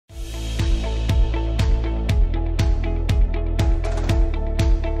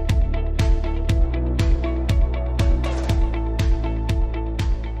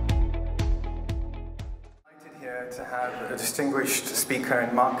speaker,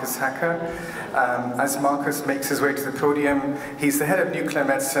 and Marcus Hacker. As Marcus makes his way to the podium, he's the head of nuclear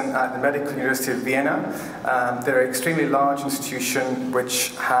medicine at the Medical University of Vienna. They're an extremely large institution which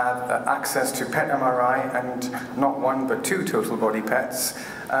have access to PET MRI and not one but two total body PETs.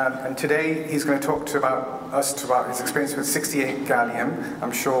 And today he's going to talk about his experience with 68 Gallium.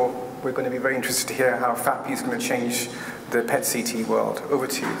 I'm sure we're going to be very interested to hear how FAPI is going to change the PET-CT world. Over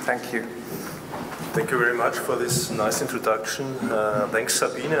to you. Thank you. Thank you very much for this nice introduction. Thanks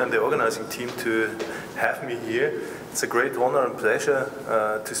Sabine and the organizing team to have me here. It's a great honor and pleasure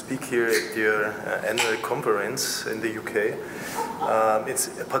to speak here at your annual conference in the UK.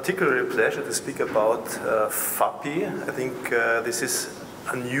 It's a particularly a pleasure to speak about FAPI. I think this is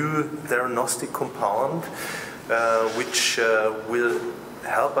a new theranostic compound which will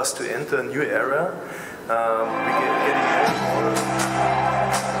help us to enter a new era. We're getting more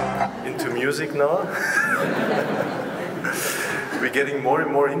into music now. We're getting more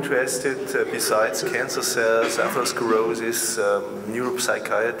and more interested, besides cancer cells, atherosclerosis,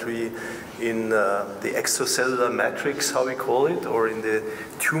 neuropsychiatry, in the extracellular matrix, how we call it, or in the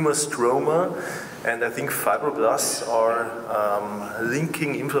tumor stroma. And I think fibroblasts are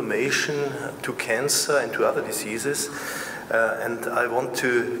linking inflammation to cancer and to other diseases. And I want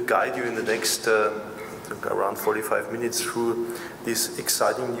to guide you in the next around 45 minutes through this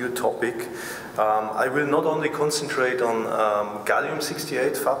exciting new topic. I will not only concentrate on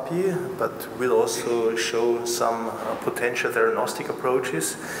Gallium-68 FAPI, but will also show some potential theranostic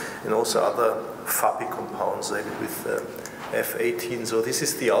approaches and also other FAPI compounds like with F18. So this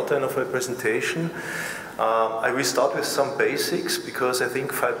is the outline of my presentation. I will start with some basics because I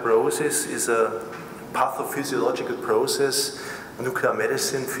think fibrosis is a pathophysiological process nuclear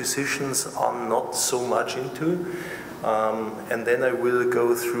medicine physicians are not so much into. And then I will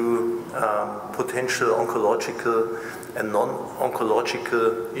go through potential oncological and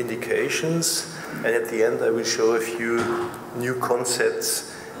non-oncological indications. And at the end I will show a few new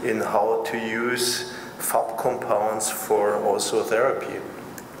concepts in how to use FAP compounds for also therapy.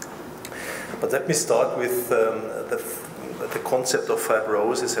 But let me start with the concept of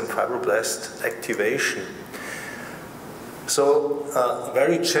fibrosis and fibroblast activation. So,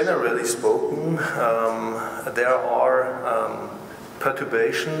 very generally spoken, there are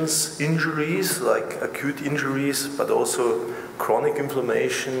perturbations, injuries, like acute injuries, but also chronic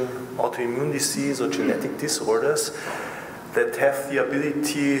inflammation, autoimmune disease, or genetic disorders that have the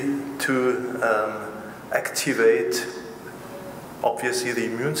ability to activate, obviously, the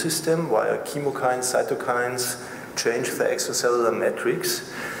immune system via chemokines, cytokines, change the extracellular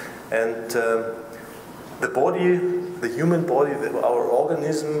matrix, and the body, the human body, our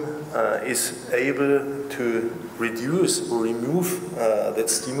organism is able to reduce or remove that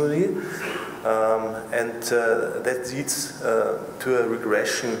stimuli, and that leads to a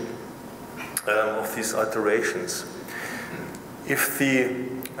regression of these alterations. If the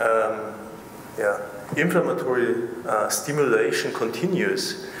inflammatory stimulation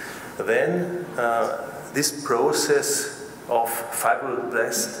continues, then this process of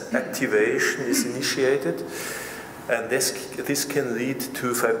fibroblast activation is initiated, and this can lead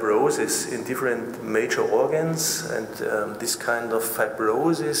to fibrosis in different major organs, and this kind of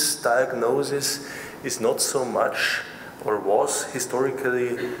fibrosis diagnosis is not so much, or was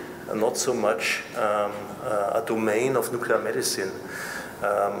historically not so much a domain of nuclear medicine.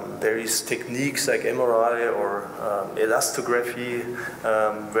 There is techniques like MRI or elastography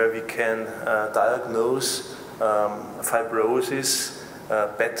where we can diagnose fibrosis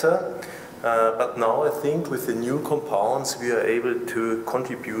better, but now I think with the new compounds we are able to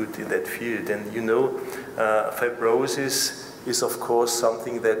contribute in that field. And you know, fibrosis is of course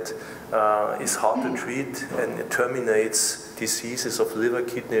something that is hard to treat, and it terminates diseases of liver,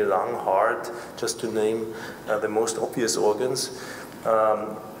 kidney, lung, heart, just to name the most obvious organs.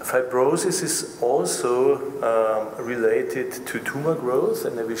 Fibrosis is also related to tumor growth,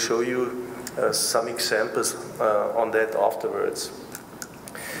 and I will show you some examples on that afterwards.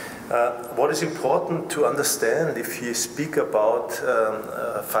 What is important to understand if you speak about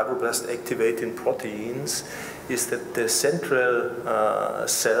fibroblast activating proteins is that the central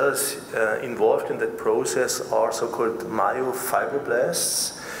cells involved in that process are so-called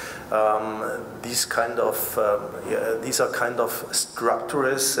myofibroblasts. These are kind of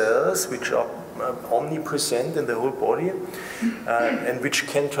structural cells which are omnipresent in the whole body and which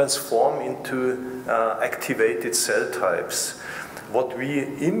can transform into activated cell types. What we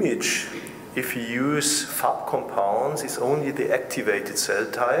image if you use FAP compounds is only the activated cell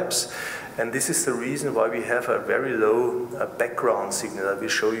types, and this is the reason why we have a very low background signal. I will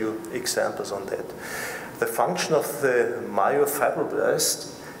show you examples on that. the function of the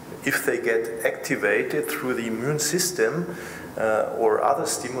myofibroblast, if they get activated through the immune system or other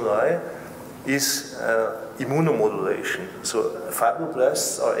stimuli, is immunomodulation. So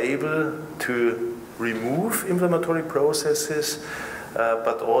fibroblasts are able to remove inflammatory processes,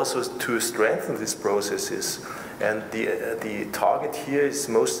 but also to strengthen these processes. And the target here is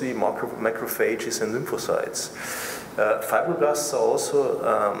mostly macrophages and lymphocytes. Fibroblasts are also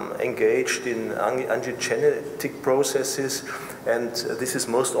engaged in angiogenetic processes, and this is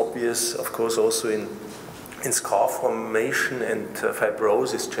most obvious, of course, also in scar formation and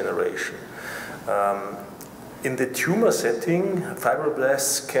fibrosis generation. In the tumor setting,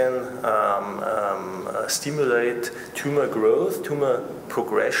 fibroblasts can stimulate tumor growth, tumor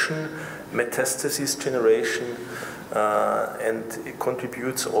progression, metastasis generation, and it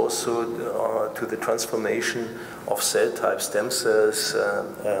contributes also to the transformation of cell type, stem cells,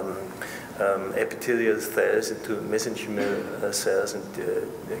 epithelial cells into mesenchymal cells and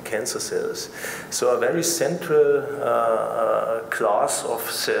cancer cells. So a very central class of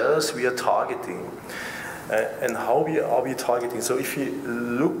cells we are targeting. And how are we targeting? So if you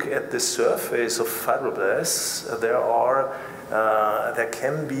look at the surface of fibroblasts, there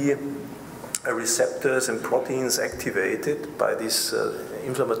can be receptors and proteins activated by these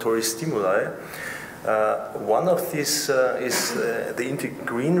inflammatory stimuli. One of these is the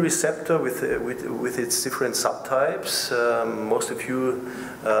integrin receptor with its different subtypes. Most of you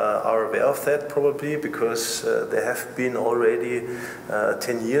are aware of that probably, because there have been already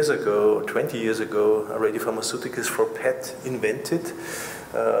 10 years ago, 20 years ago, radiopharmaceuticals for PET invented,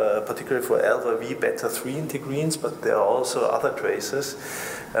 particularly for alpha V beta 3 integrins, but there are also other traces.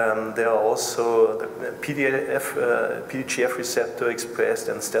 There are also the PDGF receptor expressed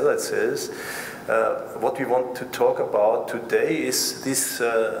in stellate cells. What we want to talk about today is this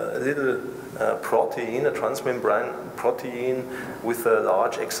little protein, a transmembrane protein with a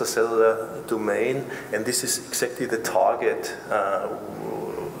large extracellular domain, and this is exactly the target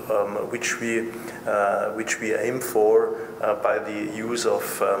which we aim for by the use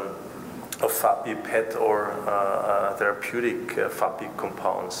of FAPI, PET, or therapeutic FAPI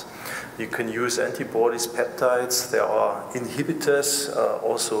compounds. You can use antibodies, peptides, there are inhibitors,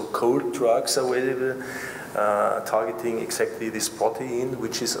 also cold drugs available, targeting exactly this protein,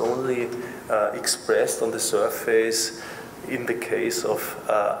 which is only expressed on the surface in the case of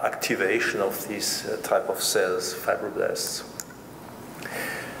activation of these type of cells, fibroblasts.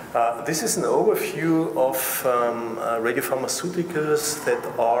 This is an overview of radiopharmaceuticals that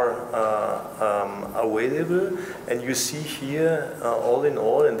are available, and you see here all in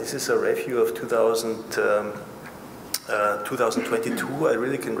all, and this is a review of 2022, I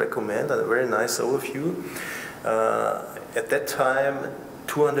really can recommend, a very nice overview. At that time,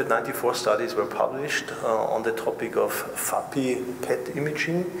 294 studies were published on the topic of FAPI PET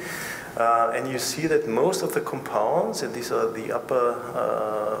imaging. And you see that most of the compounds, and these are the upper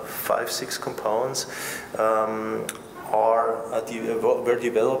 5-6 compounds, were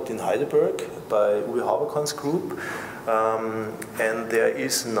developed in Heidelberg by Uwe Haberkorn's group. And there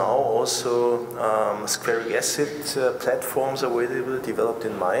is now also squaric acid platforms available, developed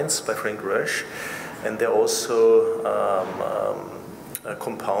in Mainz by Frank Rösch. And there are also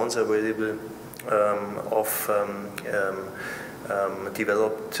compounds available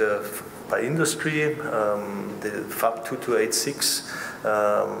developed by industry. The FAP2286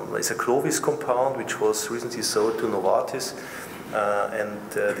 is a Clovis compound which was recently sold to Novartis, and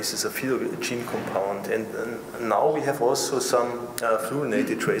this is a phylogene compound. And now we have also some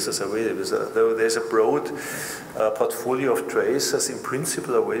fluorinated tracers available. So there's a broad portfolio of tracers in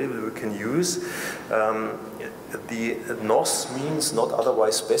principle available we can use. The NOS means not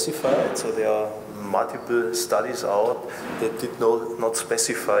otherwise specified, so there are multiple studies out that did not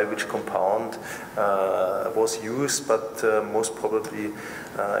specify which compound was used, but most probably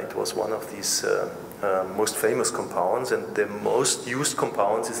it was one of these most famous compounds, and the most used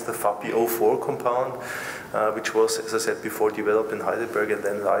compounds is the FAPI-04 compound, which was, as I said before, developed in Heidelberg and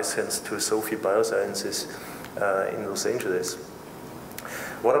then licensed to Sophie Biosciences in Los Angeles.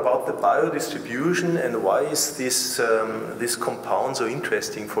 What about the biodistribution, and why is this compound so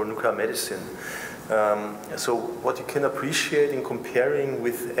interesting for nuclear medicine? So what you can appreciate in comparing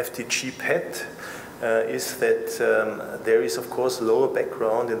with FDG PET is that there is, of course, lower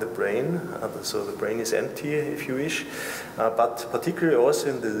background in the brain, so the brain is empty, if you wish, but particularly also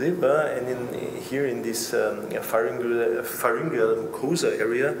in the liver and here in this pharyngeal mucosa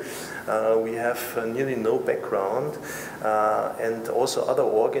area, we have nearly no background, and also other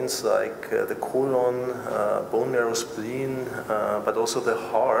organs like the colon, bone marrow, spleen, but also the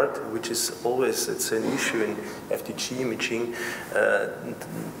heart, which is always, it's an issue in FDG imaging,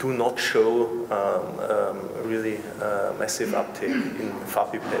 do not show really massive uptake in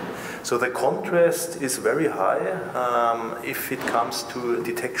FAPI PET. So the contrast is very high if it comes to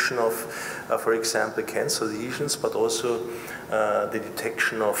detection of, for example, cancer lesions, but also the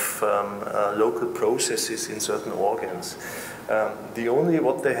detection of local processes in certain organs. The only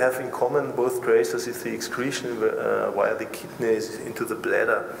what they have in common, both tracers, is the excretion via the kidneys into the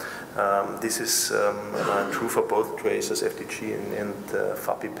bladder. This is true for both tracers, FDG and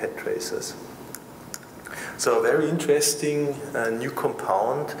FAPI PET tracers. So a very interesting new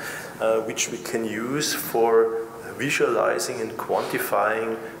compound which we can use for visualizing and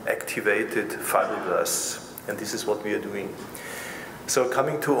quantifying activated fibroblasts. And this is what we are doing. So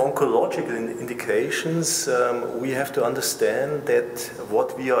coming to oncological indications, we have to understand that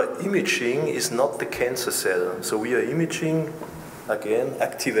what we are imaging is not the cancer cell. So we are imaging, again,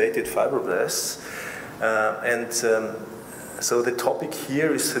 activated fibroblasts. So the topic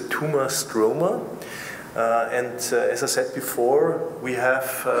here is the tumor stroma. As I said before, we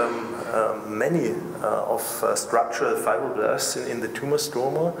have many of structural fibroblasts in the tumor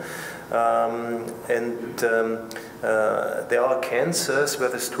stroma. There are cancers where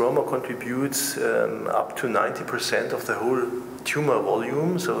the stroma contributes up to 90% of the whole tumor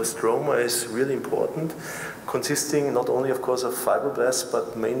volume. So stroma is really important, consisting not only, of course, of fibroblasts,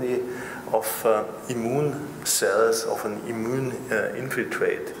 but mainly of immune cells, of an immune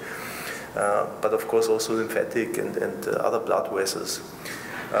infiltrate. But of course also lymphatic and other blood vessels.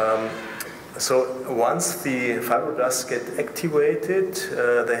 So once the fibroblasts get activated,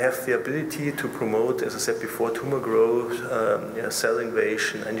 they have the ability to promote, as I said before, tumor growth, cell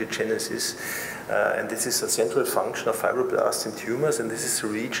invasion, angiogenesis. And this is a central function of fibroblasts in tumors, and this is the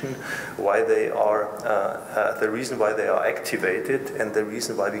reason why they are, the reason why they are activated, and the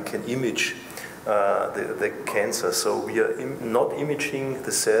reason why we can image the cancer. So we are not imaging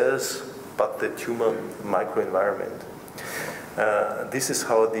the cells, but the tumor microenvironment. This is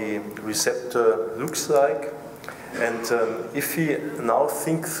how the receptor looks like. And if we now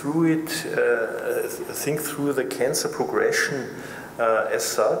think through it, think through the cancer progression as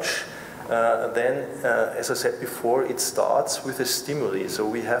such, then, as I said before, it starts with a stimuli. So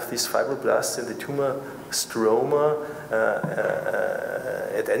we have these fibroblasts in the tumor stroma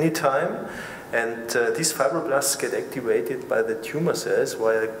at any time. And these fibroblasts get activated by the tumor cells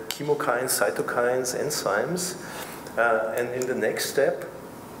via chemokines, cytokines, enzymes. And in the next step,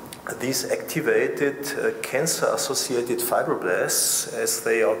 these activated cancer-associated fibroblasts, as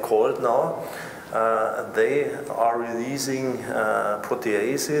they are called now, they are releasing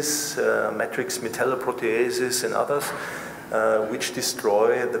proteases, matrix metalloproteases and others, which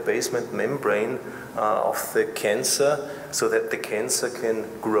destroy the basement membrane of the cancer, so that the cancer can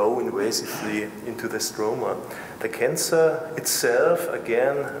grow invasively into the stroma. The cancer itself,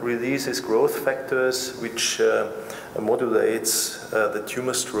 again, releases growth factors, which modulates the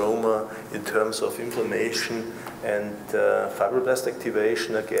tumor stroma in terms of inflammation and fibroblast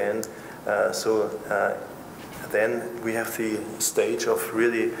activation again. Then we have the stage of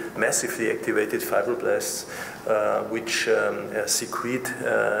really massively activated fibroblasts, which secrete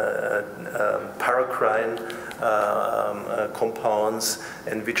paracrine compounds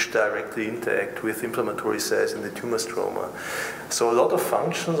and which directly interact with inflammatory cells in the tumor stroma. So a lot of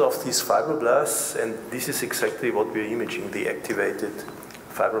functions of these fibroblasts, and this is exactly what we are imaging, the activated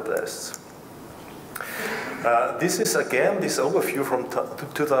fibroblasts. This is again this overview from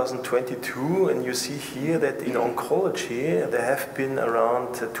 2022, and you see here that in oncology there have been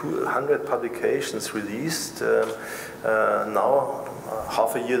around 200 publications released. Now,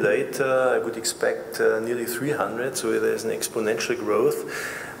 half a year later, I would expect nearly 300, so there's an exponential growth.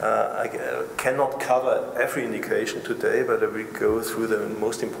 I cannot cover every indication today, but I will go through the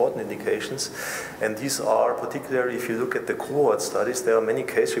most important indications. And these are, particularly if you look at the cohort studies, there are many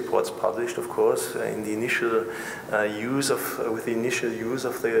case reports published, of course, in the initial with the initial use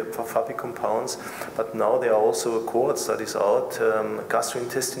of the FAPI compounds. But now there are also cohort studies out,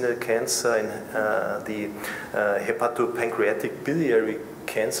 gastrointestinal cancer and the hepatopancreatic biliary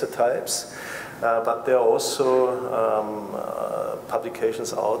cancer types. But there are also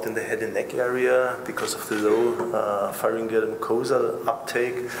publications out in the head and neck area because of the low pharyngeal mucosal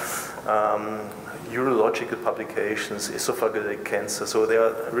uptake. Urological publications, esophageal cancer. So there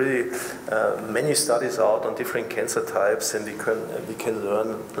are really many studies out on different cancer types, and we can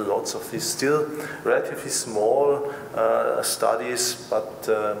learn lots of these still relatively small studies, but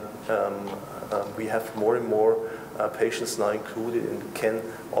we have more and more patients now included and can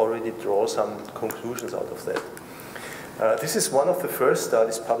already draw some conclusions out of that. This is one of the first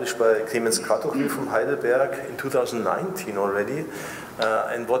studies published by Clemens Kratochwil from Heidelberg in 2019 already.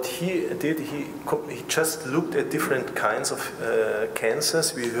 And what he did, he just looked at different kinds of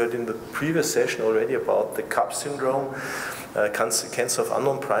cancers. We heard in the previous session already about the CAP syndrome, cancer of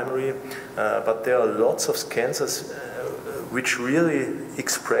unknown primary, but there are lots of cancers which really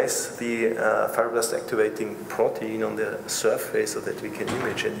express the fibroblast activating protein on the surface so that we can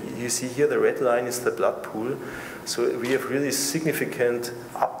image. And you see here the red line is the blood pool. So we have really significant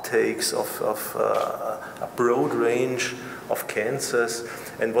uptakes of a broad range of cancers.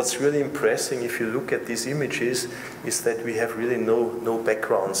 And what's really impressive if you look at these images is that we have really no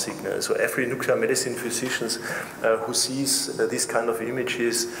background signal. So every nuclear medicine physician who sees these kind of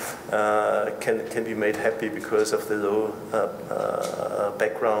images can be made happy because of the low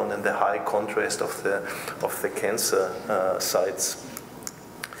background and the high contrast of the cancer sites.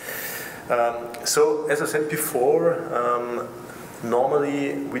 So as I said before,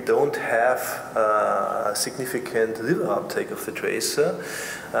 normally we don't have a significant liver uptake of the tracer,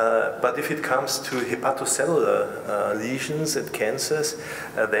 but if it comes to hepatocellular lesions and cancers,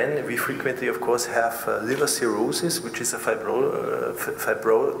 then we frequently of course have liver cirrhosis, which is a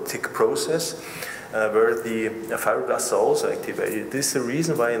fibrotic process where the fibroblasts are also activated. This is the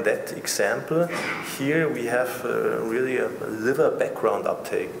reason why in that example here we have really a liver background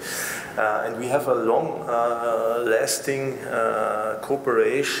uptake. And we have a long-lasting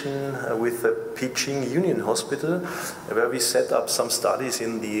cooperation with the Beijing Union Hospital, where we set up some studies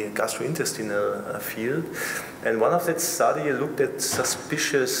in the gastrointestinal field. And one of that study looked at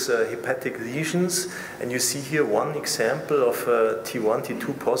suspicious hepatic lesions. And you see here one example of a T1,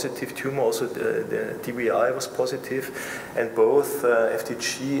 T2 positive tumor, also the DBI was positive, and both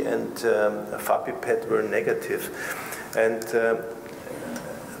FDG and FAPI PET were negative. And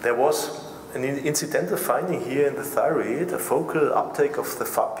there was an incidental finding here in the thyroid, a focal uptake of the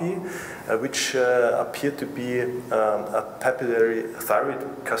FAPI, which appeared to be a papillary thyroid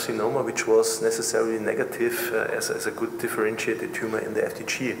carcinoma, which was necessarily negative as a good differentiated tumor in the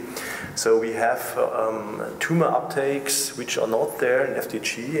FDG. So we have tumor uptakes which are not there in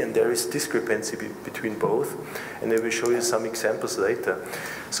FDG, and there is discrepancy between both, and I will show you some examples later.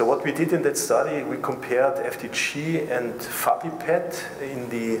 So what we did in that study, we compared FDG and FAPI PET in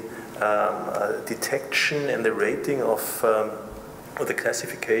the detection and the rating of the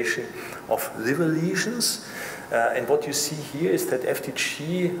classification of liver lesions. And what you see here is that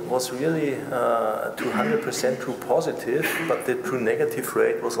FDG was really to 100% true positive, but the true negative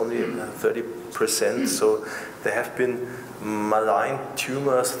rate was only 30%. So there have been malign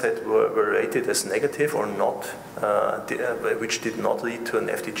tumors that were rated as negative or not, which did not lead to an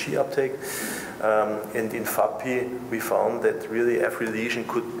FDG uptake. And in FAPI, we found that really every lesion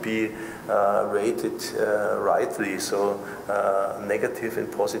could be rated rightly, so negative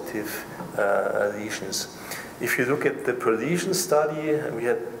and positive lesions. If you look at the per lesion study, we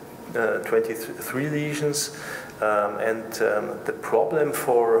had 23 lesions, and the problem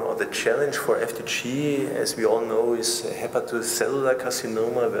or the challenge for FDG, as we all know, is hepatocellular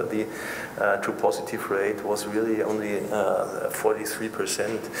carcinoma, where the true positive rate was really only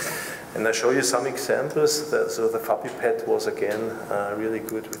 43%. And I show you some examples. So the FAPI PET was again really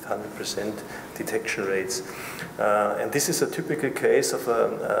good with 100% detection rates. And this is a typical case of a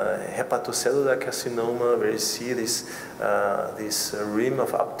hepatocellular carcinoma, where you see this rim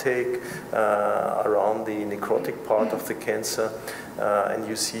of uptake around the necrotic part of the cancer. And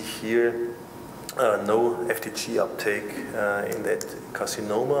you see here no FDG uptake in that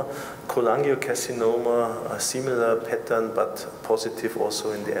carcinoma. Cholangiocarcinoma, a similar pattern, but positive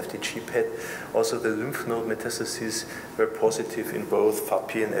also in the FDG PET. Also the lymph node metastases were positive in both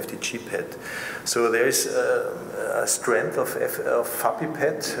FAPI and FDG PET. So there is a strength of FAPI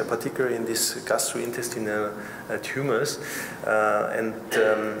PET, particularly in these gastrointestinal tumors. And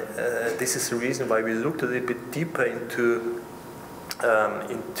this is the reason why we looked a little bit deeper into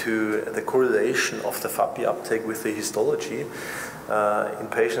the correlation of the FAPI uptake with the histology. in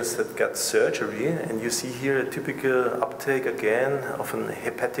patients that got surgery, and you see here a typical uptake again of an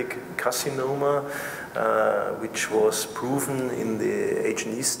hepatic carcinoma, which was proven in the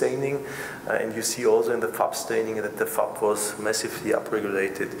H&E staining, and you see also in the FAP staining that the FAP was massively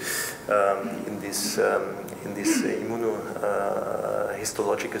upregulated in this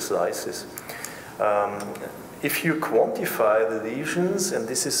immunohistological slices. If you quantify the lesions, and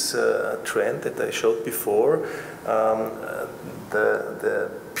this is a trend that I showed before, the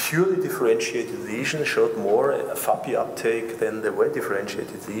purely differentiated lesion showed more FAPI uptake than the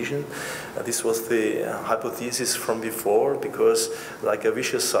well-differentiated lesion. This was the hypothesis from before, because like a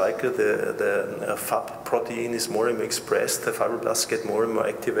vicious cycle, the FAP protein is more and more expressed, the fibroblasts get more and more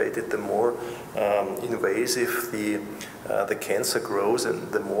activated, the more invasive the cancer grows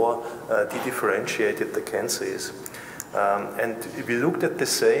and the more de-differentiated the cancer is. And we looked at the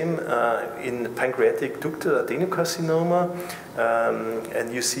same in pancreatic ductal adenocarcinoma,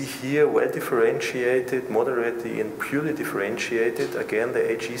 and you see here well-differentiated, moderately and purely differentiated, again the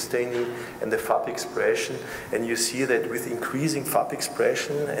HE staining and the FAP expression, and you see that with increasing FAP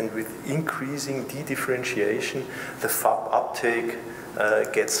expression and with increasing de-differentiation, the FAP uptake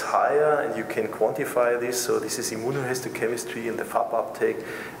gets higher, and you can quantify this. So this is immunohistochemistry and the FAP uptake,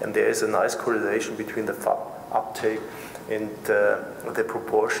 and there is a nice correlation between the FAP uptake and the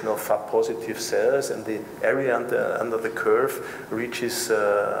proportion of FAP-positive cells, and the area under the curve reaches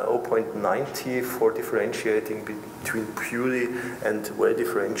 0.90 for differentiating between purely and well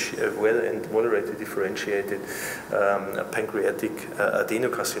and moderately differentiated pancreatic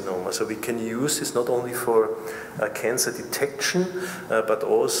adenocarcinoma. So we can use this not only for cancer detection, but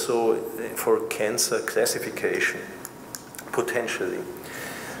also for cancer classification, potentially.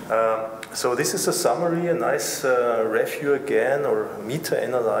 So this is a summary, a nice review again, or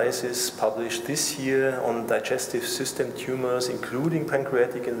meta-analysis published this year on digestive system tumors, including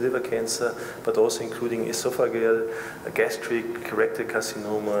pancreatic and liver cancer, but also including esophageal, gastric, rectal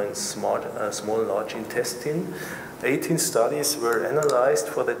carcinoma, and small and large intestine. 18 studies were analyzed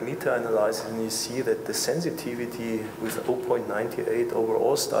for that meta-analysis, and you see that the sensitivity with 0.98 over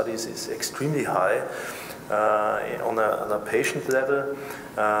all studies is extremely high. On a patient level,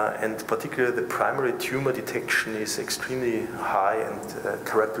 and particularly the primary tumor detection is extremely high, and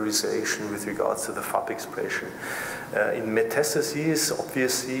characterization with regards to the FAP expression. In metastases,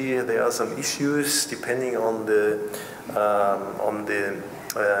 obviously there are some issues depending on the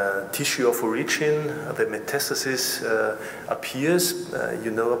tissue of origin. The metastasis appears.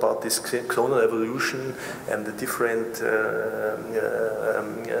 You know about this clonal evolution and the different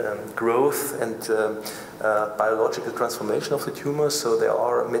growth and biological transformation of the tumor. So there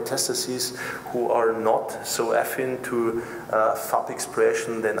are metastases who are not so affine to FAP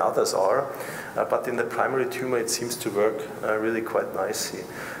expression than others are. But in the primary tumor it seems to work really quite nicely.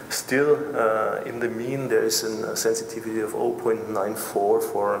 Still, in the mean, there is a sensitivity of 0.94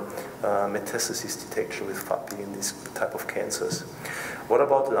 for metastasis detection with FAPI in this type of cancers. What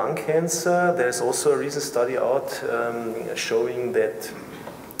about lung cancer? There's also a recent study out showing that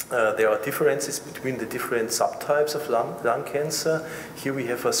there are differences between the different subtypes of lung cancer. Here we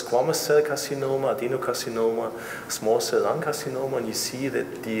have a squamous cell carcinoma, adenocarcinoma, small cell lung carcinoma, and you see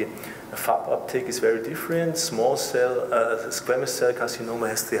that the FAP uptake is very different. Small cell, squamous cell carcinoma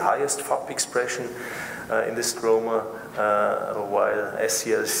has the highest FAP expression in the stroma, while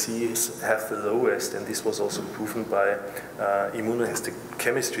SCLCs have the lowest, and this was also proven by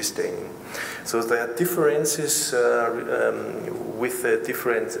immunohistochemistry staining. So there are differences with the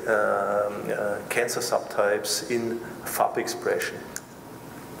different cancer subtypes in FAP expression.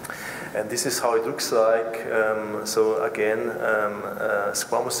 And this is how it looks like. So again,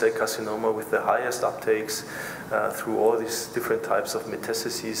 squamous cell carcinoma with the highest uptakes through all these different types of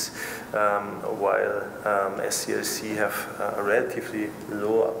metastases, while SCLC have a relatively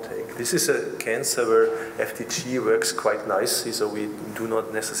low uptake. This is a cancer where FDG works quite nicely, so we do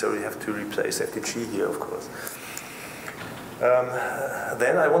not necessarily have to replace FDG here, of course.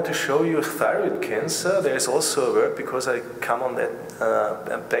 Then I want to show you thyroid cancer. There is also a work, because I come on that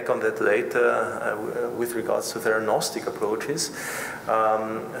back on that later with regards to theranostic approaches.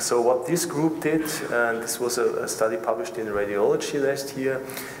 So what this group did, and this was a study published in Radiology last year,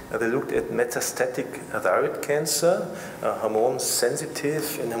 they looked at metastatic thyroid cancer, hormone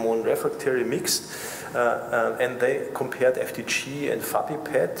sensitive and hormone refractory mixed. And they compared FDG and FAPI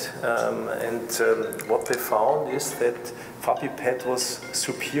PET, and what they found is that FAPI PET was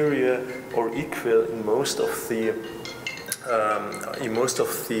superior or equal in most of the in most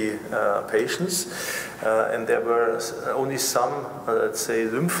of the patients, and there were only some, let's say,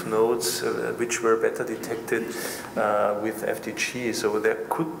 lymph nodes which were better detected with FDG. So there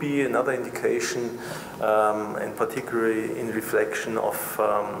could be another indication, and particularly in reflection of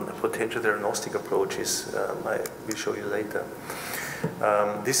potential diagnostic approaches. I will show you later.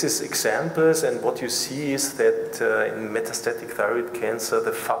 This is examples, and what you see is that in metastatic thyroid cancer,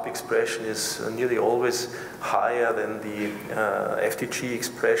 the FAP expression is nearly always higher than the FDG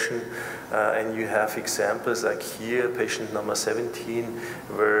expression, and you have examples like here, patient number 17,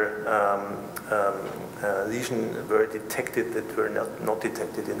 where lesions were detected that were not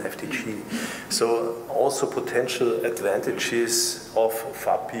detected in FDG. So also potential advantages of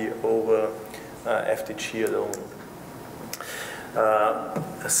FAPI over FDG alone.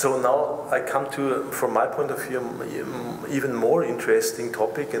 So now I come to, from my point of view, even more interesting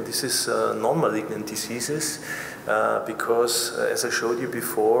topic, and this is non-malignant diseases, because as I showed you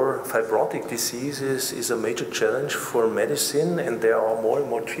before, fibrotic diseases is a major challenge for medicine, and there are more and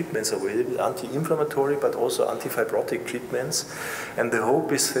more treatments available, anti-inflammatory but also anti-fibrotic treatments, and the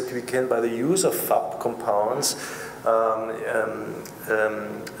hope is that we can, by the use of FAP compounds,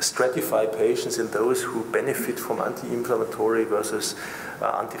 stratify patients in those who benefit from anti-inflammatory versus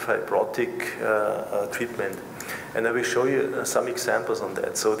anti-fibrotic treatment. And I will show you some examples on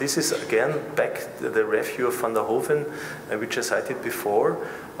that. So this is again back the review of van der Hoeven, which I cited before.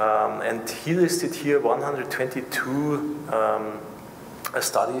 And he listed here 122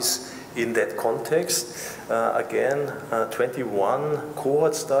 studies in that context. Again, 21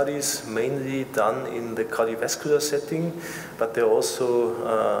 cohort studies, mainly done in the cardiovascular setting, but there are also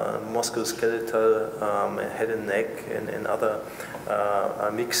musculoskeletal, head and neck, and other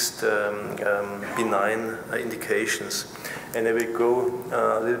mixed benign indications. And I will go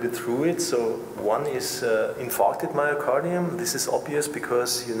a little bit through it. So one is infarcted myocardium. This is obvious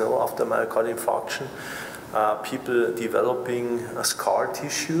because, you know, after myocardial infarction, people developing a scar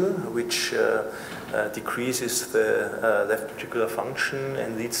tissue, which decreases the left ventricular function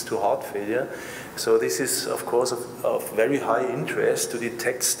and leads to heart failure. So this is, of course, of very high interest to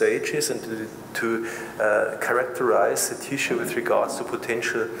detect stages and to characterize the tissue with regards to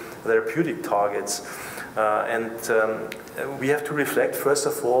potential therapeutic targets. We have to reflect, first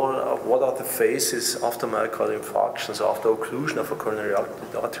of all, what are the phases after myocardial infarction, so after occlusion of a coronary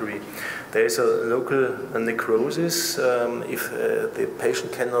artery. There is a local necrosis if the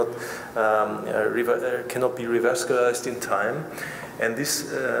patient cannot be revascularized in time. And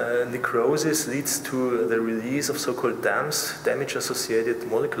this necrosis leads to the release of so-called DAMs, damage-associated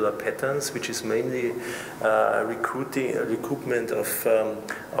molecular patterns, which is mainly recoupment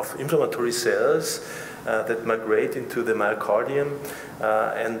of inflammatory cells that migrate into the myocardium,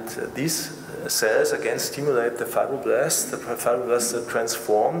 and these cells again stimulate the fibroblasts. The fibroblasts are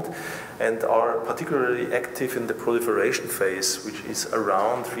transformed and are particularly active in the proliferation phase, which is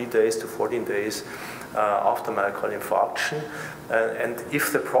around 3 days to 14 days after myocardial infarction. And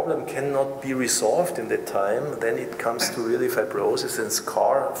if the problem cannot be resolved in that time, then it comes to really fibrosis and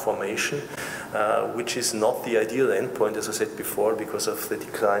scar formation, which is not the ideal endpoint, as I said before, because of the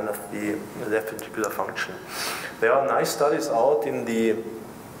decline of the left ventricular function. There are nice studies out in the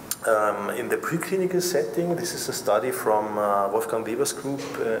preclinical setting. This is a study from Wolfgang Weber's group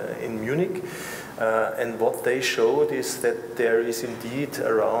in Munich. And what they showed is that there is indeed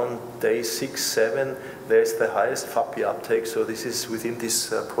around day 6, 7, there's the highest FAPI uptake. So this is within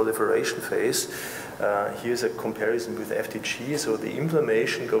this proliferation phase. Here's a comparison with FDG. So the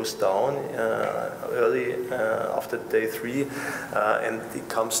inflammation goes down early after day 3, and it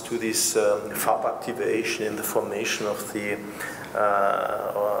comes to this FAP activation in the formation of the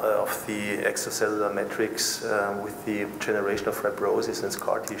extracellular matrix with the generation of fibrosis and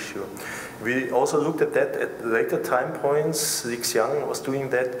scar tissue. We also looked at that at later time points. Lixiang was doing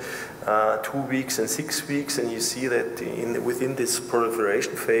that 2 weeks and 6 weeks, and you see that within this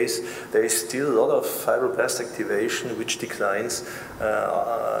proliferation phase, there is still a lot of fibroblast activation, which declines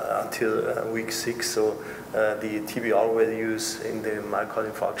until week 6. So the TBR values in the myocardial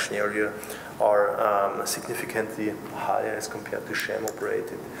infarction area are significantly higher as compared to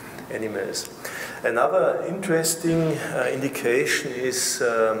sham-operated animals. Another interesting indication is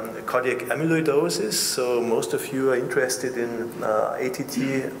cardiac amyloidosis. So most of you are interested in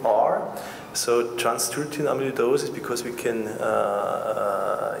ATTR, so transthyretin amyloidosis, because we can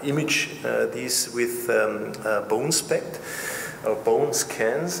image these with bone SPECT, or bone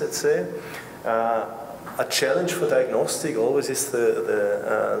scans, let's say. A challenge for diagnostic always is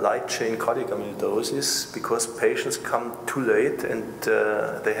the light chain cardiac amyloidosis, because patients come too late and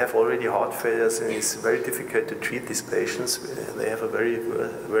they have already heart failures, and it's very difficult to treat these patients. They have a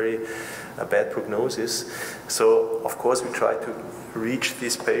very bad prognosis. So of course we try to reach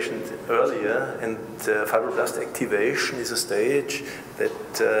this patient earlier, and fibroblast activation is a stage that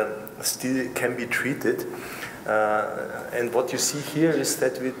still can be treated. And what you see here is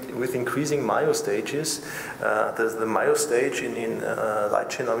that with increasing myostages, the myostage in light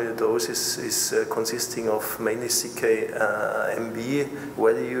chain amyloidosis is consisting of mainly CK-MB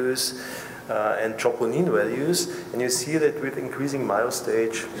values and troponin values, and you see that with increasing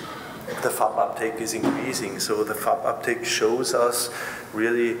myostage, the FAP uptake is increasing. So the FAP uptake shows us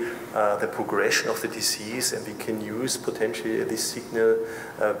really the progression of the disease, and we can use potentially this signal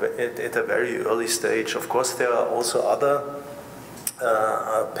at a very early stage. Of course, there are also other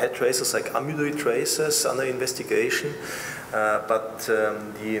PET tracers like amyloid tracers under investigation, but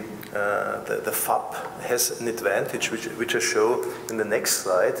the FAP has an advantage, which I show in the next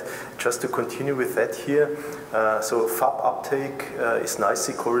slide. Just to continue with that here, so FAP uptake is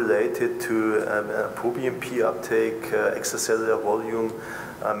nicely correlated to proBNP uptake, extracellular volume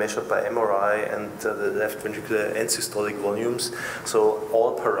measured by MRI, and the left ventricular end systolic volumes. So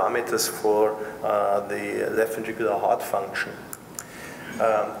all parameters for the left ventricular heart function.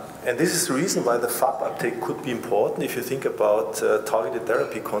 And this is the reason why the FAP uptake could be important if you think about targeted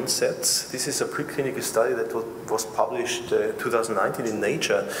therapy concepts. This is a preclinical study that was published 2019 in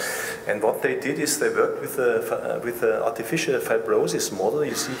Nature. And what they did is they worked with the artificial fibrosis model.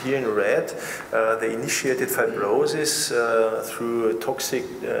 You see here in red, they initiated fibrosis through toxic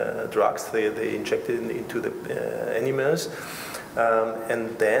drugs they injected into the animals.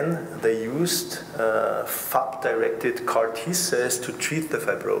 And then they used FAP-directed CAR T cells to treat the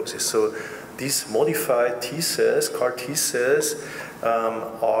fibrosis. So these modified T cells, CAR T cells,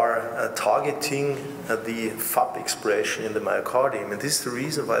 are targeting the FAP expression in the myocardium. And this is the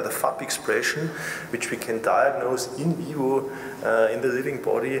reason why the FAP expression, which we can diagnose in vivo in the living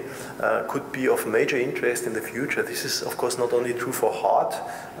body, could be of major interest in the future. This is, of course, not only true for heart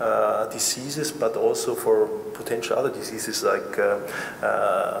diseases, but also for potential other diseases like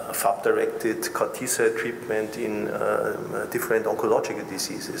FAP-directed CAR T-cell treatment in different oncological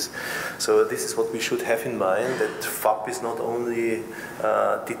diseases. So this is what we should have in mind, that FAP is not only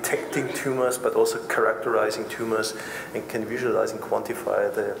detecting tumors, but also characterizing tumors, and can visualize and quantify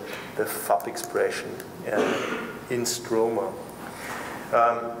the FAP expression in stroma.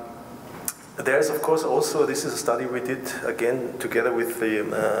 There's, of course, also, this is a study we did, again, together with the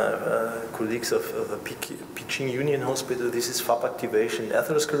colleagues of the Peking Union Hospital. This is FAP activation in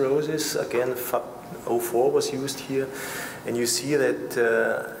atherosclerosis. Again, FAP04 was used here. And you see that,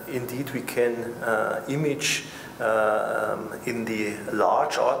 indeed, we can image in the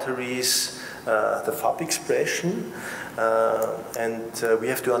large arteries the FAP expression. We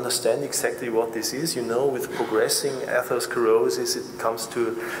have to understand exactly what this is. You know, with progressing atherosclerosis, it comes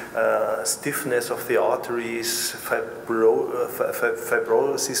to stiffness of the arteries,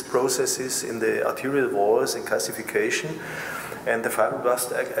 fibrosis processes in the arterial walls, and calcification. And the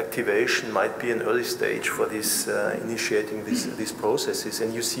fibroblast activation might be an early stage for this, initiating these processes.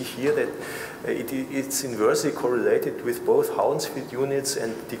 And you see here that it's inversely correlated with both Hounsfield units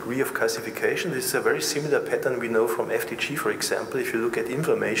and degree of calcification. This is a very similar pattern we know from FDG, for example. If you look at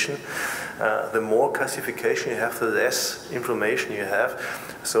inflammation, the more calcification you have, the less inflammation you have.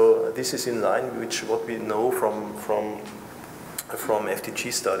 So this is in line with what we know from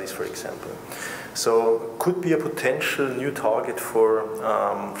FDG studies, for example. So could be a potential new target for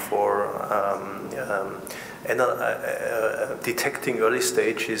detecting early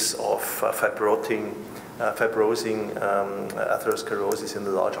stages of fibrosing atherosclerosis in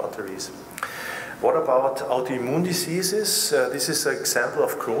the large arteries. What about autoimmune diseases? This is an example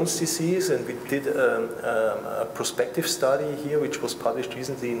of Crohn's disease, and we did a prospective study here, which was published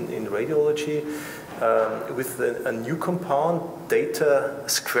recently in Radiology, with a new compound, data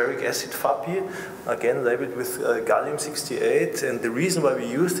squaric acid FAPI, again labeled with Gallium-68. And the reason why we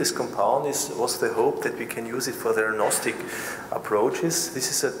use this compound was the hope that we can use it for diagnostic approaches. This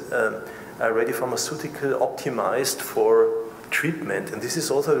is a radiopharmaceutical optimized for treatment, and this is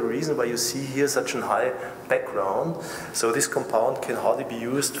also the reason why you see here such a high background. So this compound can hardly be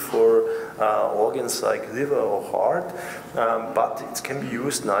used for organs like liver or heart, but it can be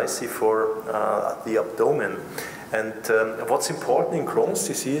used nicely for the abdomen. And what's important in Crohn's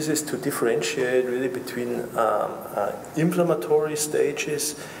disease is to differentiate really between inflammatory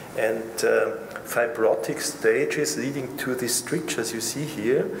stages and fibrotic stages leading to these strictures you see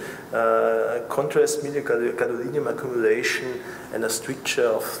here, contrast media gadolinium accumulation and a stricture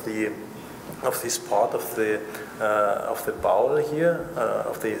of this part of the bowel here,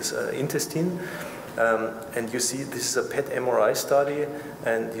 of this intestine. And you see this is a PET MRI study,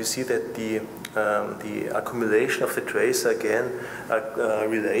 and you see that the accumulation of the tracer again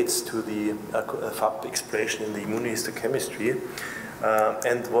relates to the FAP expression in the immunohistochemistry.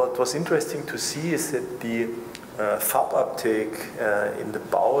 And what was interesting to see is that the FAP uptake in the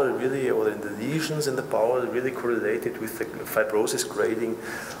bowel really, or in the lesions in the bowel, really correlated with the fibrosis grading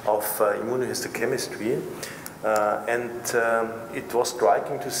of immunohistochemistry. And it was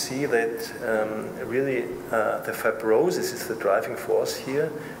striking to see that really the fibrosis is the driving force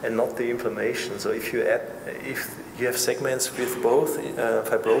here and not the inflammation. So if you have segments with both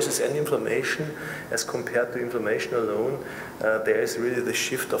fibrosis and inflammation as compared to inflammation alone, there is really the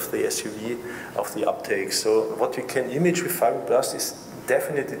shift of the SUV of the uptake. So what we can image with fibroblast is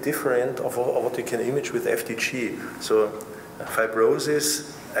definitely different of what we can image with FDG. So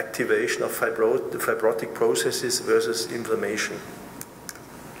fibrosis, activation of fibrotic processes versus inflammation.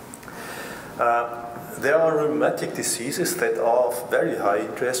 There are rheumatic diseases that are of very high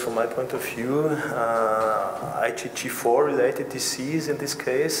interest from my point of view. IgG4 related disease in this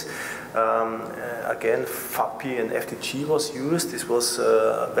case. Again, FAPI and FDG was used. This was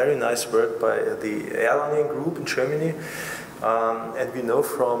very nice work by the Erlangen group in Germany. And we know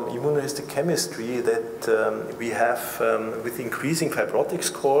from immunohistochemistry that we have, with increasing fibrotic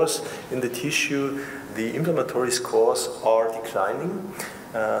scores in the tissue, the inflammatory scores are declining.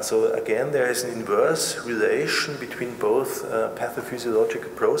 So again, there is an inverse relation between both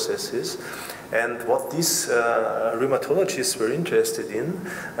pathophysiological processes. And what these rheumatologists were interested in,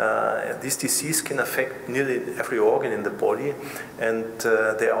 this disease can affect nearly every organ in the body, and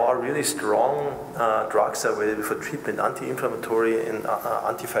there are really strong drugs available for treatment, anti-inflammatory and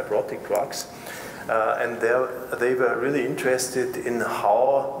anti-fibrotic drugs. And they were really interested in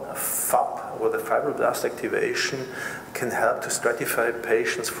how FAP, or the fibroblast activation, can help to stratify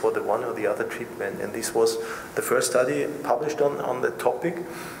patients for the one or the other treatment. And this was the first study published on the topic.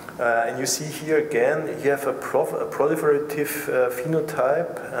 And you see here again, you have a proliferative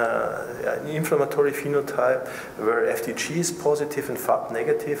phenotype, an inflammatory phenotype where FDG is positive and FAP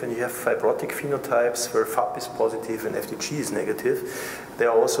negative, and you have fibrotic phenotypes where FAP is positive and FDG is negative. There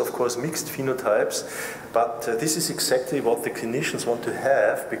are also, of course, mixed phenotypes, but this is exactly what the clinicians want to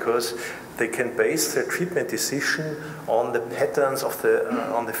have, because they can base their treatment decision on the patterns of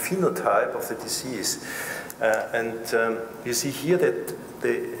on the phenotype of the disease. You see here that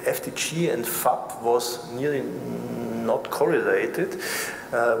the FDG and FAP was nearly not correlated,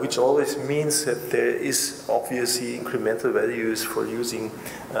 which always means that there is obviously incremental values for using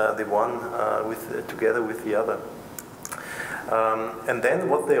the one together with the other. And then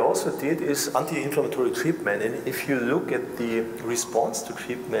what they also did is anti-inflammatory treatment. And if you look at the response to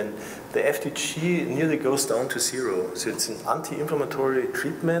treatment, the FDG nearly goes down to zero. So it's an anti-inflammatory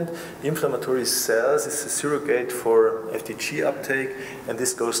treatment. Inflammatory cells is a surrogate for FDG uptake, and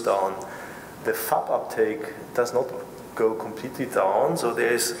this goes down. The FAP uptake does not go completely down, so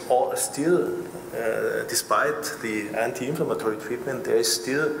there is still, despite the anti-inflammatory treatment, there is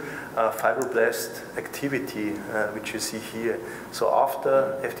still fibroblast activity, which you see here. So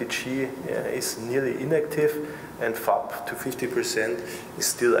after FDG is nearly inactive, and FAP to 50% is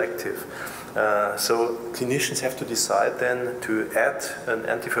still active. So clinicians have to decide then to add an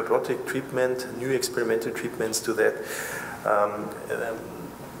antifibrotic treatment, new experimental treatments to that,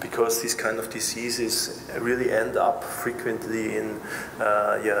 because these kind of diseases really end up frequently in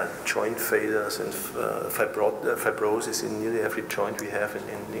joint failures and fibrosis in nearly every joint we have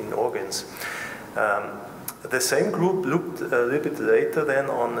in organs. The same group looked a little bit later then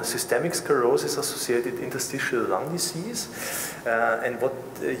on systemic sclerosis-associated interstitial lung disease. And what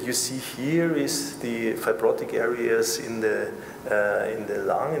you see here is the fibrotic areas in the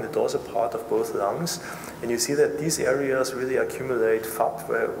lung, in the dorsal part of both lungs. And you see that these areas really accumulate FAP,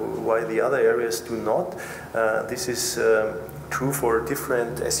 while the other areas do not. This is true for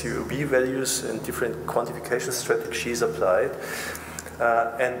different SUV values and different quantification strategies applied.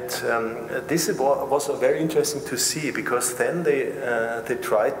 This was very interesting to see, because then they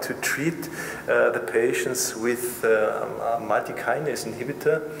tried to treat the patients with a multi-kinase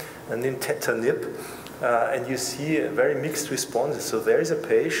inhibitor, and nintedanib, and you see very mixed responses. So there is a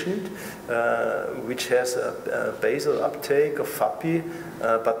patient which has a basal uptake of FAPI,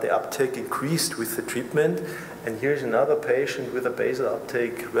 but the uptake increased with the treatment. And here's another patient with a basal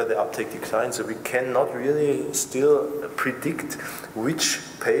uptake where the uptake declines. So we cannot really still predict which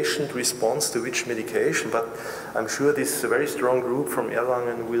patient responds to which medication, but I'm sure this very strong group from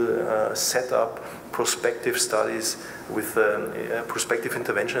Erlangen will set up prospective studies with prospective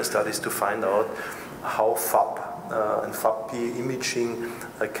intervention studies to find out how FAP and FAPI imaging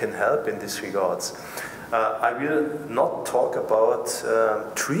can help in these regards. I will not talk about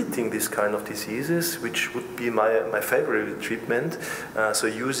treating this kind of diseases, which would be my favorite treatment. So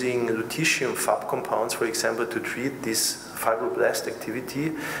using lutetium FAP compounds, for example, to treat this fibroblast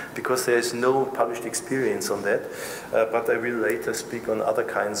activity, because there is no published experience on that. But I will later speak on other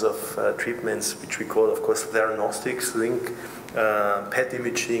kinds of treatments, which we call, of course, theranostics, link PET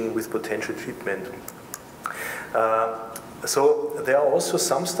imaging with potential treatment. So there are also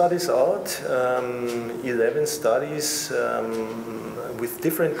some studies out, 11 studies with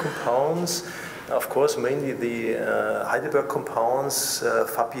different compounds. Of course, mainly the Heidelberg compounds.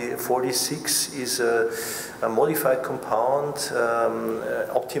 FAPI 46 is a modified compound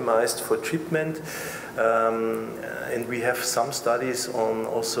optimized for treatment. And we have some studies on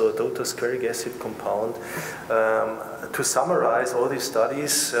also deuterastearic acid compound. To summarize all these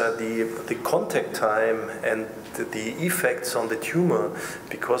studies, the contact time and the effects on the tumor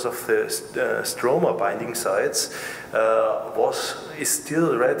because of the stroma binding sites is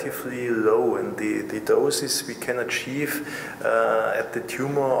still relatively low, and the doses we can achieve at the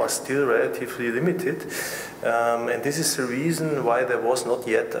tumor are still relatively limited. And this is the reason why there was not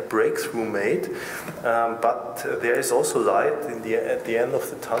yet a breakthrough made. But there is also light at the end of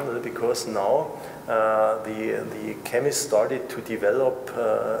the tunnel, because now the chemists started to develop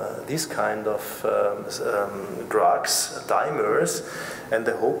this kind of drugs, dimers, and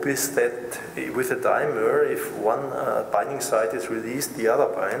the hope is that with a dimer, if one binding site is released, the other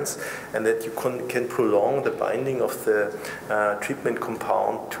binds, and that you can prolong the binding of the treatment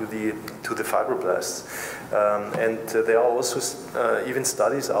compound to the fibroblasts. And there are also even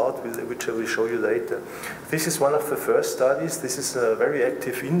studies out, which I will show you later. This is one of the first studies. This is a very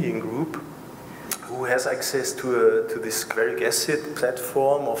active Indian group who has access to this squaric acid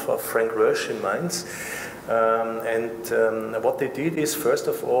platform of Frank Roche in Mainz. What they did is, first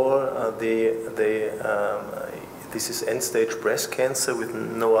of all, this is end-stage breast cancer with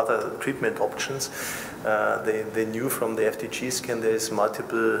no other treatment options. They knew from the FDG scan there is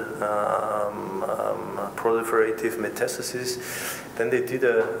multiple proliferative metastases. Then they did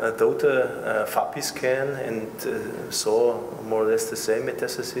a DOTA FAPI scan and saw more or less the same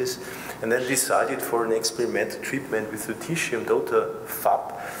metastases, and then decided for an experimental treatment with lutetium DOTA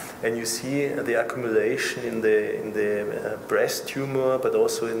FAP. And you see the accumulation in the breast tumor, but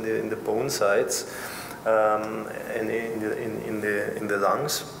also in the bone sites and in the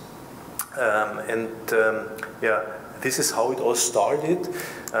lungs. Yeah, this is how it all started.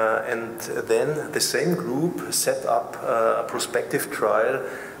 And then the same group set up a prospective trial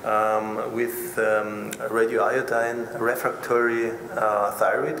with radioiodine refractory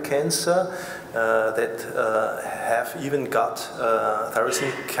thyroid cancer that have even got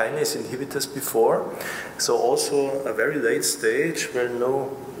tyrosine kinase inhibitors before. So also a very late stage where no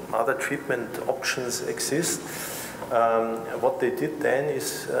other treatment options exist. What they did then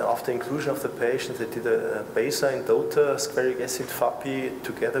is, after inclusion of the patient, they did a baseline DOTA squaric acid FAPI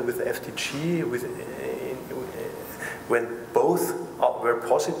together with FDG. When both were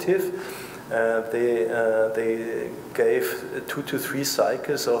positive, they gave 2 to 3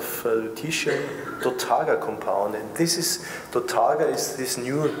 cycles of lutetium DOTAGA compound, and DOTAGA is this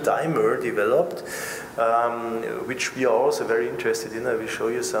new dimer developed, which we are also very interested in. I will show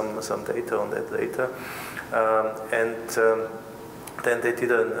you some data on that later. Then they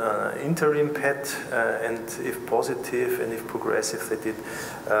did an interim PET, and if positive and if progressive, they did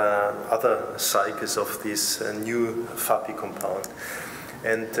other cycles of this new FAPI compound.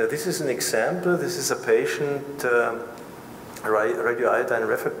 And this is an example. This is a patient, radioiodine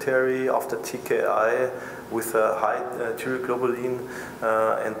refractory after TKI with a high thyroglobulin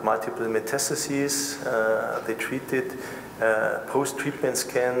and multiple metastases. They treated post-treatment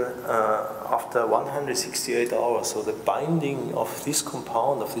scan after 168 hours. So the binding of this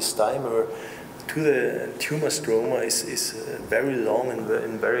compound, of this dimer, to the tumor stroma is very long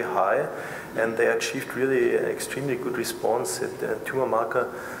and very high, and they achieved really extremely good response. The tumor marker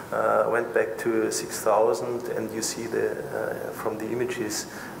went back to 6,000, and you see from the images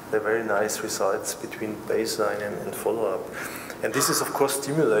the very nice results between baseline and follow-up. And this is of course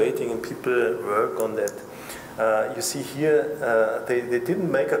stimulating, and people work on that. You see here, they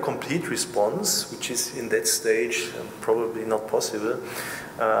didn't make a complete response, which is in that stage probably not possible.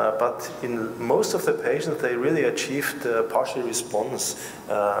 But in most of the patients, they really achieved partial response.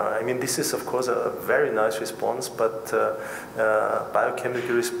 I mean, this is of course a very nice response, but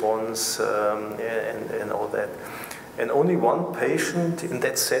biochemical response and all that. And only one patient in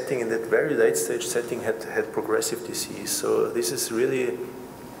that setting, in that very late stage setting, had progressive disease. So this is really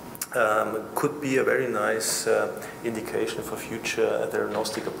could be a very nice indication for future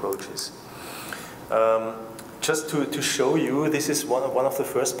diagnostic approaches. Just to show you, this is one of the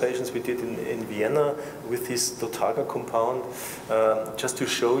first patients we did in Vienna with this Dotaga compound. Just to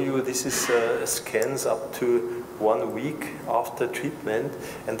show you, this is scans up to 1 week after treatment,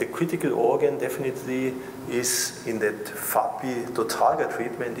 and the critical organ definitely is in that FAPI Dotaga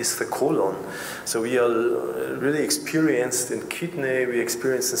treatment is the colon. So we are really experienced in kidney, we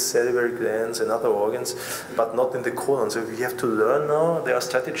experienced in salivary glands and other organs, but not in the colon. So we have to learn now. There are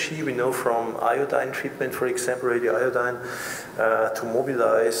strategies we know from iodine treatment, for example, radioiodine, to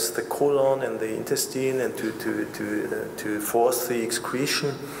mobilize the colon and the intestine and to force the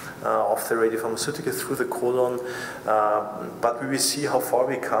excretion of the radiopharmaceutical through the colon. But we will see how far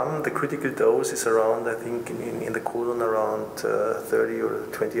we come. The critical dose is around, I think, in the colon around 30 or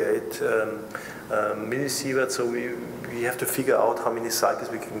 28 millisieverts. So we have to figure out how many cycles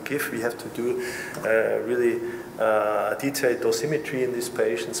we can give. We have to do really detailed dosimetry in these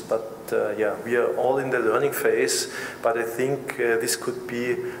patients. But yeah, we are all in the learning phase. But I think this could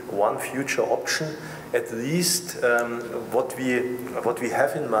be one future option. At least what we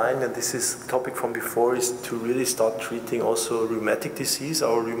have in mind, and this is the topic from before, is to really start treating also rheumatic disease.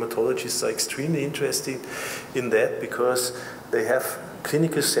 Our rheumatologists are extremely interested in that because they have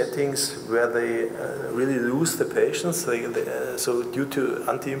clinical settings where they really lose the patients. So due to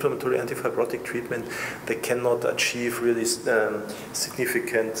anti-inflammatory, anti-fibrotic treatment, they cannot achieve really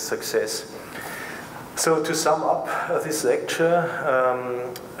significant success. So to sum up this lecture,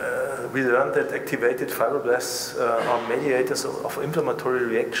 we learned that activated fibroblasts are mediators of inflammatory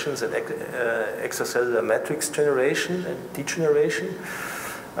reactions and extracellular matrix generation and degeneration.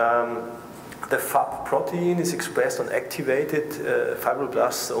 The FAP protein is expressed on activated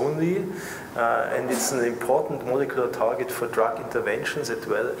fibroblasts only, and it's an important molecular target for drug interventions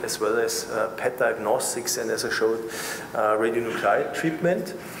as well as PET diagnostics and, as I showed, radionuclide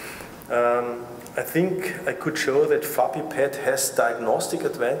treatment. I think I could show that FAPI PET has diagnostic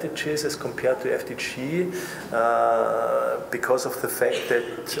advantages as compared to FDG because of the fact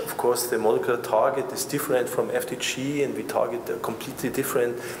that, of course, the molecular target is different from FDG and we target a completely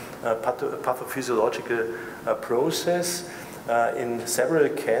different pathophysiological process. In several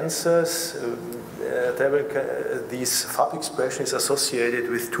cancers, this FAP expression is associated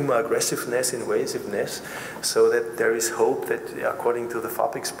with tumor aggressiveness, invasiveness, so that there is hope that according to the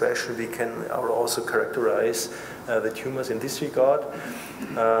FAP expression we can also characterize the tumors in this regard.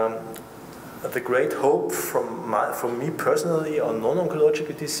 The great hope from me personally on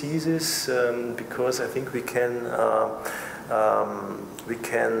non-oncological diseases, because I think we can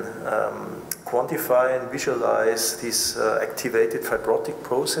quantify and visualize these activated fibrotic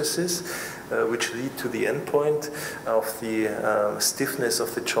processes which lead to the endpoint of the stiffness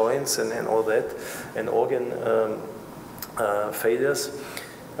of the joints and all that, and organ failures.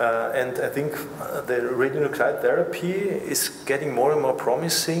 And I think the radionuclide therapy is getting more and more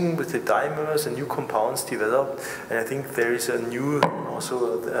promising with the dimers and new compounds developed. And I think there is a new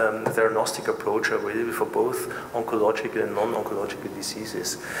also diagnostic approach available for both oncological and non-oncological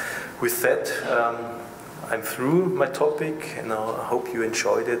diseases. With that, I'm through my topic, and I hope you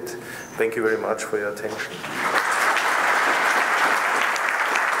enjoyed it. Thank you very much for your attention.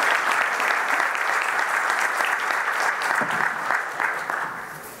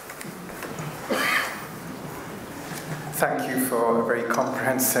 Thank you for a very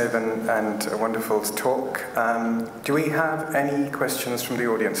comprehensive and a wonderful talk. Do we have any questions from the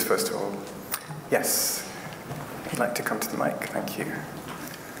audience, first of all? Yes. I'd like to come to the mic. Thank you.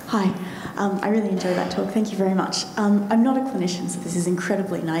 Hi. I really enjoyed that talk. Thank you very much. I'm not a clinician, so this is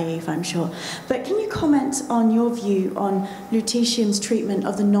incredibly naive, I'm sure. But can you comment on your view on lutetium's treatment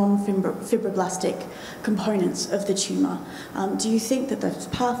of the non-fibroblastic components of the tumour? Do you think that those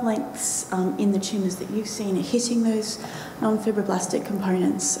path lengths in the tumours that you've seen are hitting those non-fibroblastic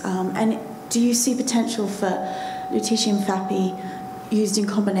components? And do you see potential for lutetium FAPI used in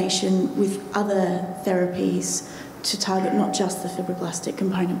combination with other therapies to target not just the fibroblastic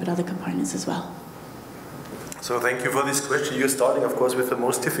component but other components as well? So thank you for this question. You're starting, of course, with the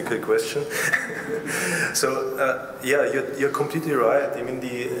most difficult question. So yeah, you're completely right. I mean,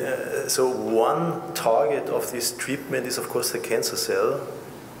 so one target of this treatment is, of course, the cancer cell,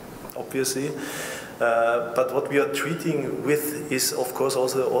 obviously. But what we are treating with is, of course,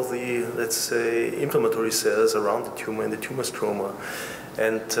 also all the, let's say, inflammatory cells around the tumor and the tumor stroma.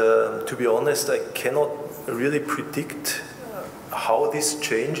 And to be honest, I cannot really predict how this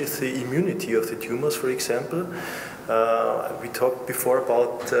changes the immunity of the tumors, for example. We talked before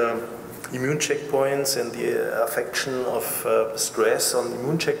about immune checkpoints and the affection of stress on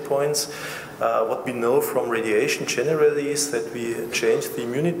immune checkpoints. What we know from radiation generally is that we change the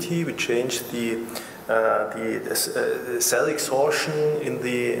immunity, we change the cell exhaustion in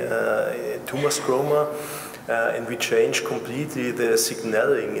the tumor stroma, and we change completely the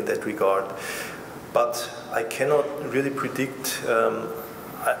signaling in that regard. But I cannot really predict.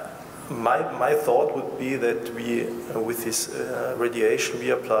 My thought would be that we, with this radiation we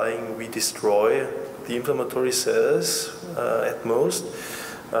are applying, we destroy the inflammatory cells at most.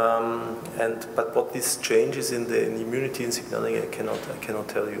 But what this changes in the immunity and signaling, I cannot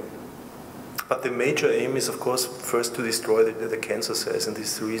tell you. But the major aim is, of course, first to destroy the cancer cells, and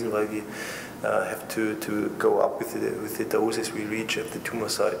this is the reason why we have to go up with the doses we reach at the tumor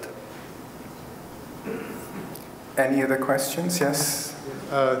site. Any other questions? Yes?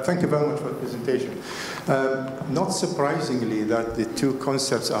 Thank you very much for the presentation. Not surprisingly that the two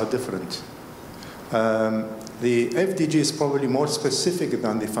concepts are different. The FDG is probably more specific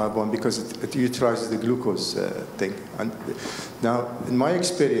than the FAP1 because it utilizes the glucose thing. And now, in my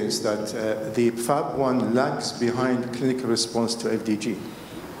experience, that the FAP1 lags behind clinical response to FDG.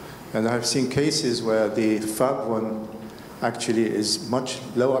 And I've seen cases where the FAP1 actually is much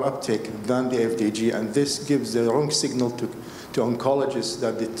lower uptake than the FDG, and this gives the wrong signal to oncologists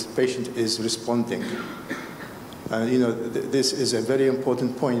that the patient is responding. And you know, this is a very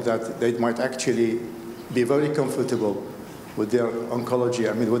important point, that they might actually be very comfortable with their oncology,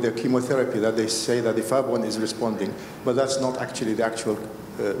 I mean with their chemotherapy, that they say that the FAP1 is responding, but that's not actually the actual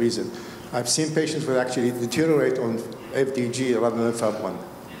reason. I've seen patients who actually deteriorate on FDG rather than FAP1.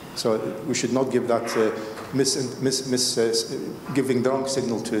 So we should not give that giving the wrong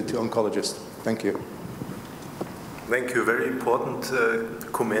signal to oncologists. Thank you. Thank you. Very important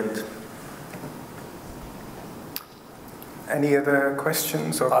comment. Any other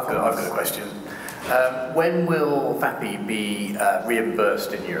questions? Or I've got a question. When will FAPI be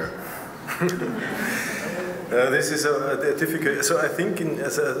reimbursed in Europe? This is a difficult. So I think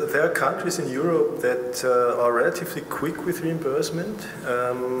there are countries in Europe that are relatively quick with reimbursement.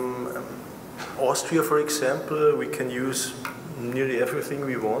 Austria, for example, we can use nearly everything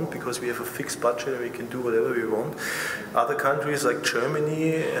we want because we have a fixed budget and we can do whatever we want. Other countries like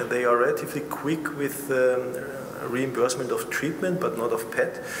Germany, they are relatively quick with reimbursement of treatment, but not of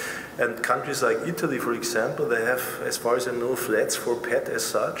PET. And countries like Italy, for example, they have, as far as I know, flats for PET as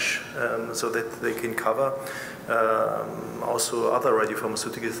such, so that they can cover also other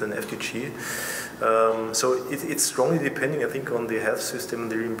radiopharmaceuticals than FDG. So it's strongly depending, I think, on the health system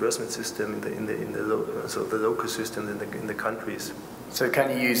and the reimbursement system the local system in the countries. So can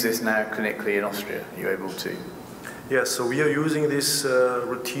you use this now clinically in Austria? Are you able to? Yes, so we are using this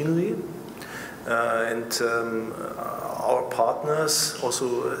routinely. Our partners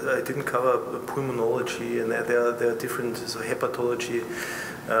also, I didn't cover pulmonology, and there are different, so hepatology,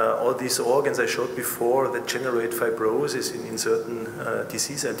 all these organs I showed before that generate fibrosis in certain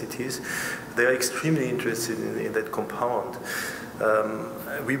disease entities. They are extremely interested in that compound.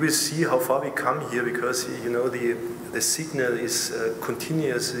 We will see how far we come here, because you know the signal is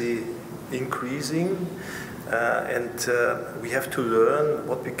continuously increasing. We have to learn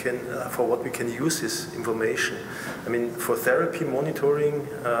what we can for what we can use this information. I mean, for therapy monitoring,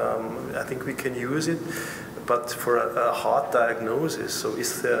 I think we can use it, but for a hard diagnosis, so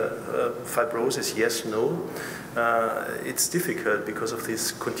is there fibrosis? Yes, no. It's difficult because of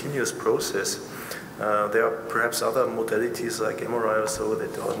this continuous process. There are perhaps other modalities like MRI or so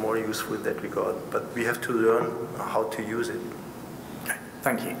that are more useful in that regard, but we have to learn how to use it. Okay,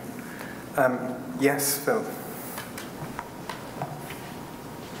 thank you. Yes, Phil.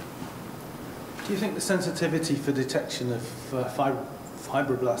 Do you think the sensitivity for detection of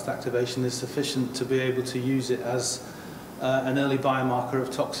fibroblast activation is sufficient to be able to use it as an early biomarker of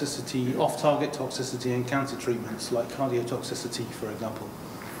toxicity, off-target toxicity in cancer treatments, like cardiotoxicity, for example?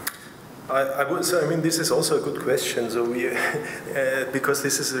 I would say, I mean, this is also a good question. So we, because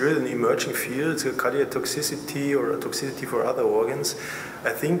this is really an emerging field, so cardiotoxicity or toxicity for other organs.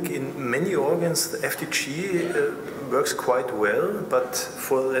 I think in many organs the FDG works quite well, but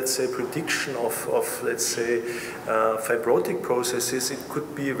for, let's say, prediction of let's say, fibrotic processes, it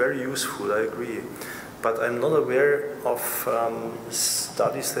could be very useful, I agree. But I'm not aware of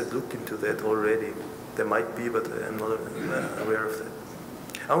studies that look into that already. There might be, but I'm not aware of that.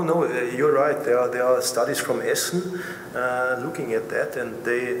 Oh no, you're right. There are studies from Essen looking at that, and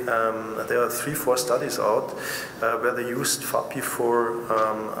there are 3-4 studies out where they used FAPI for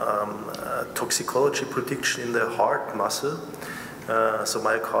toxicology prediction in the heart muscle, so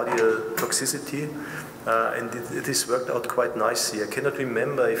myocardial toxicity, and this worked out quite nicely. I cannot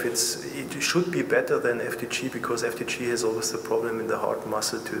remember if it should be better than FDG, because FDG has always the problem in the heart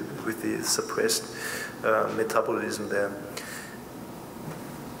muscle with the suppressed metabolism there.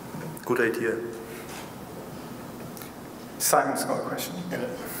 Good idea. Simon's got a question.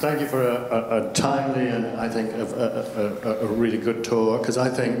 Thank you for a timely and I think a really good talk, because I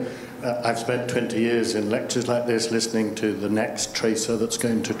think I've spent 20 years in lectures like this listening to the next tracer that's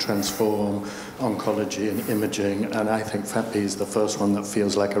going to transform oncology and imaging, and I think FAPI is the first one that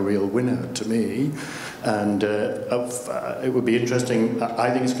feels like a real winner to me. And it would be interesting.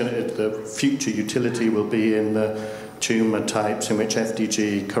 I think the future utility will be in the tumor types in which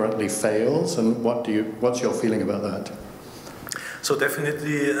FDG currently fails, and what's your feeling about that? So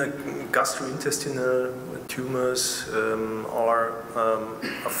definitely gastrointestinal tumors are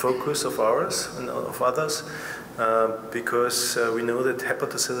a focus of ours and of others, because we know that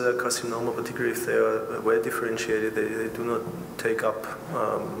hepatocellular carcinoma, particularly if they are well differentiated, they do not take up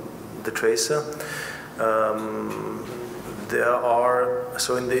the tracer.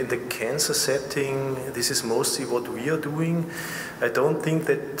 So in the cancer setting, this is mostly what we are doing. I don't think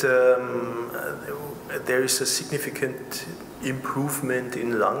that there is a significant improvement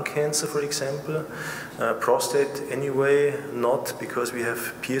in lung cancer, for example. Prostate anyway, not, because we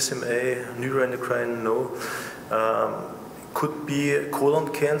have PSMA, neuroendocrine, no. Could be colon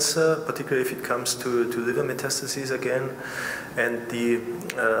cancer, particularly if it comes to liver metastases again, and the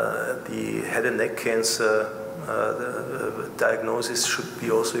head and neck cancer the diagnosis should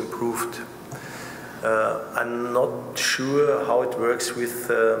be also improved. I'm not sure how it works with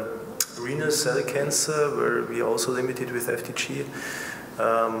renal cell cancer, where we are also limited with FDG,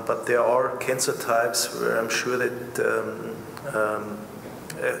 but there are cancer types where I'm sure that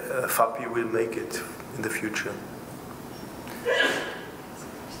FAPI will make it in the future.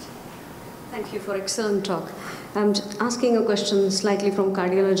 Thank you for excellent talk. I'm asking a question slightly from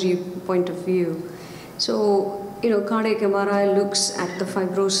cardiology point of view. So, cardiac MRI looks at the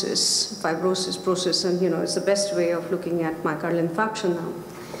fibrosis process, and, it's the best way of looking at myocardial infarction now.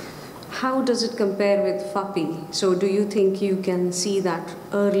 How does it compare with FAPI? So do you think you can see that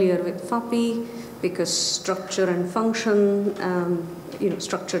earlier with FAPI, because structure and function,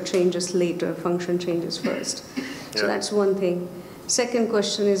 structure changes later, function changes first? So that's one thing. Second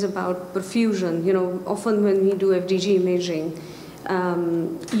question is about perfusion. Often when we do FDG imaging,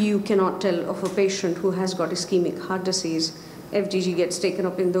 you cannot tell of a patient who has got ischemic heart disease. FDG gets taken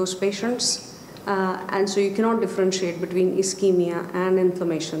up in those patients, and so you cannot differentiate between ischemia and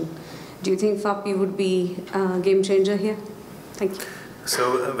inflammation. Do you think FAPI would be a game changer here? Thank you.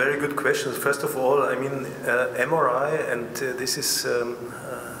 So, very good questions. First of all, I mean, MRI, and this is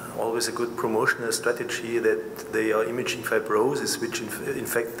always a good promotional strategy, that they are imaging fibrosis, which in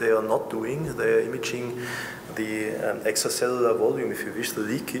fact they are not doing. They are imaging the extracellular volume, if you wish, the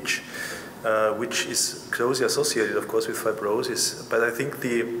leakage, which is closely associated, of course, with fibrosis. But I think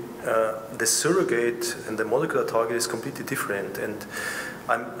the surrogate and the molecular target is completely different, and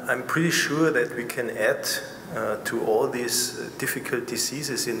I'm pretty sure that we can add to all these difficult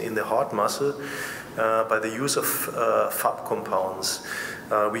diseases in the heart muscle by the use of FAP compounds.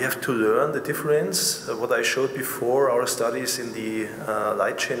 We have to learn the difference. What I showed before, our studies in the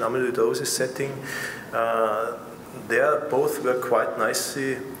light chain amyloidosis setting, there both were quite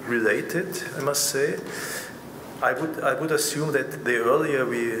nicely related, I must say. I would assume that the earlier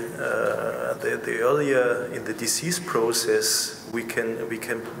the earlier in the disease process we can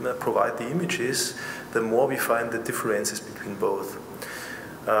provide the images, the more we find the differences between both.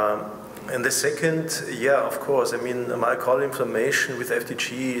 And the second, yeah, of course, I mean, myocardial inflammation with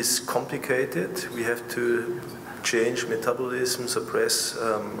FDG is complicated. We have to change metabolism, suppress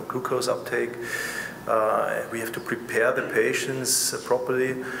glucose uptake. We have to prepare the patients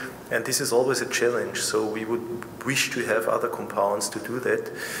properly, and this is always a challenge. So we would wish to have other compounds to do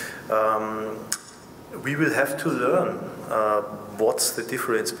that. We will have to learn what's the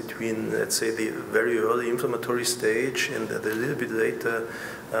difference between, let's say, the very early inflammatory stage and the little bit later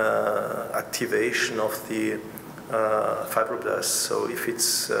activation of the fibroblasts. So if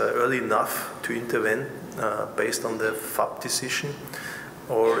it's early enough to intervene based on the FAP decision,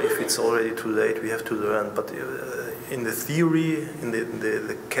 or if it's already too late, we have to learn. But in the theory, in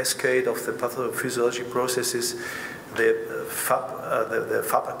the cascade of the pathophysiology processes, the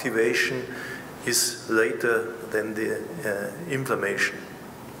FAP activation is later than the inflammation.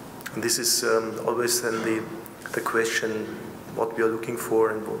 And this is always then the question, what we are looking for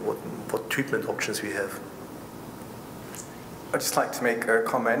and what treatment options we have. I'd just like to make a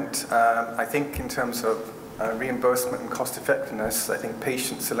comment. I think in terms of reimbursement and cost effectiveness, I think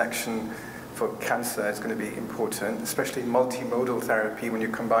patient selection for cancer is going to be important, especially multimodal therapy when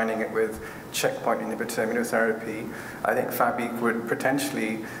you're combining it with checkpoint inhibitor immunotherapy. I think FAPI would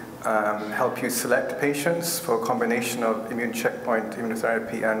potentially help you select patients for a combination of immune checkpoint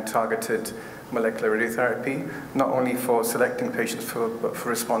immunotherapy and targeted molecular radiotherapy, not only for selecting patients, but for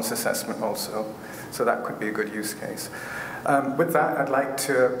response assessment also. So that could be a good use case. With that, I'd like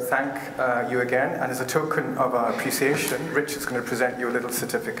to thank you again, and as a token of our appreciation, Rich is going to present you a little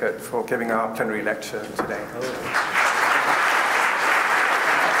certificate for giving our plenary lecture today.